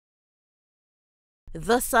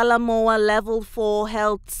The Salamaua Level 4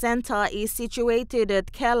 Health Centre is situated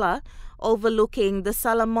at Kela, overlooking the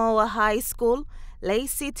Salamaua High School, Lay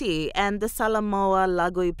City and the Salamaua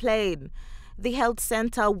Lagoi Plain. The health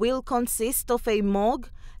centre will consist of a morgue,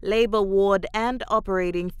 labour ward and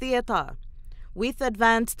operating theatre, with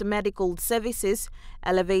advanced medical services,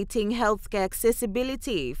 elevating healthcare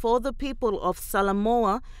accessibility for the people of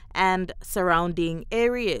Salamaua and surrounding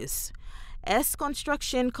areas. As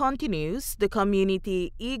construction continues, the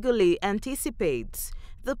community eagerly anticipates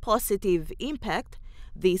the positive impact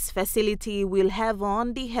this facility will have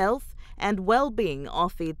on the health and well-being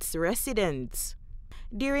of its residents.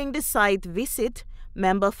 During the site visit,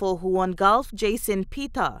 Member for Huon Gulf Jason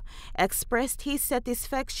Peter expressed his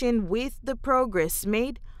satisfaction with the progress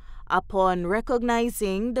made upon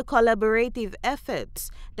recognizing the collaborative efforts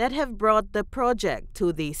that have brought the project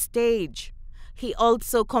to this stage. He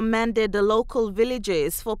also commended the local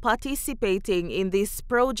villagers for participating in this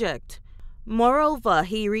project. Moreover,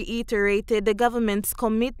 he reiterated the government's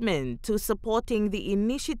commitment to supporting the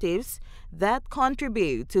initiatives that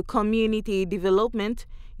contribute to community development,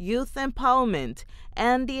 youth empowerment,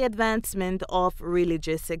 and the advancement of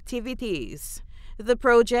religious activities. The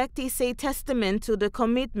project is a testament to the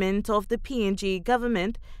commitment of the PNG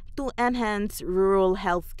government to enhance rural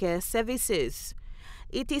healthcare services.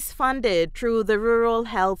 It is funded through the Rural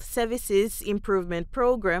Health Services Improvement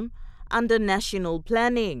Program under National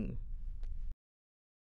Planning.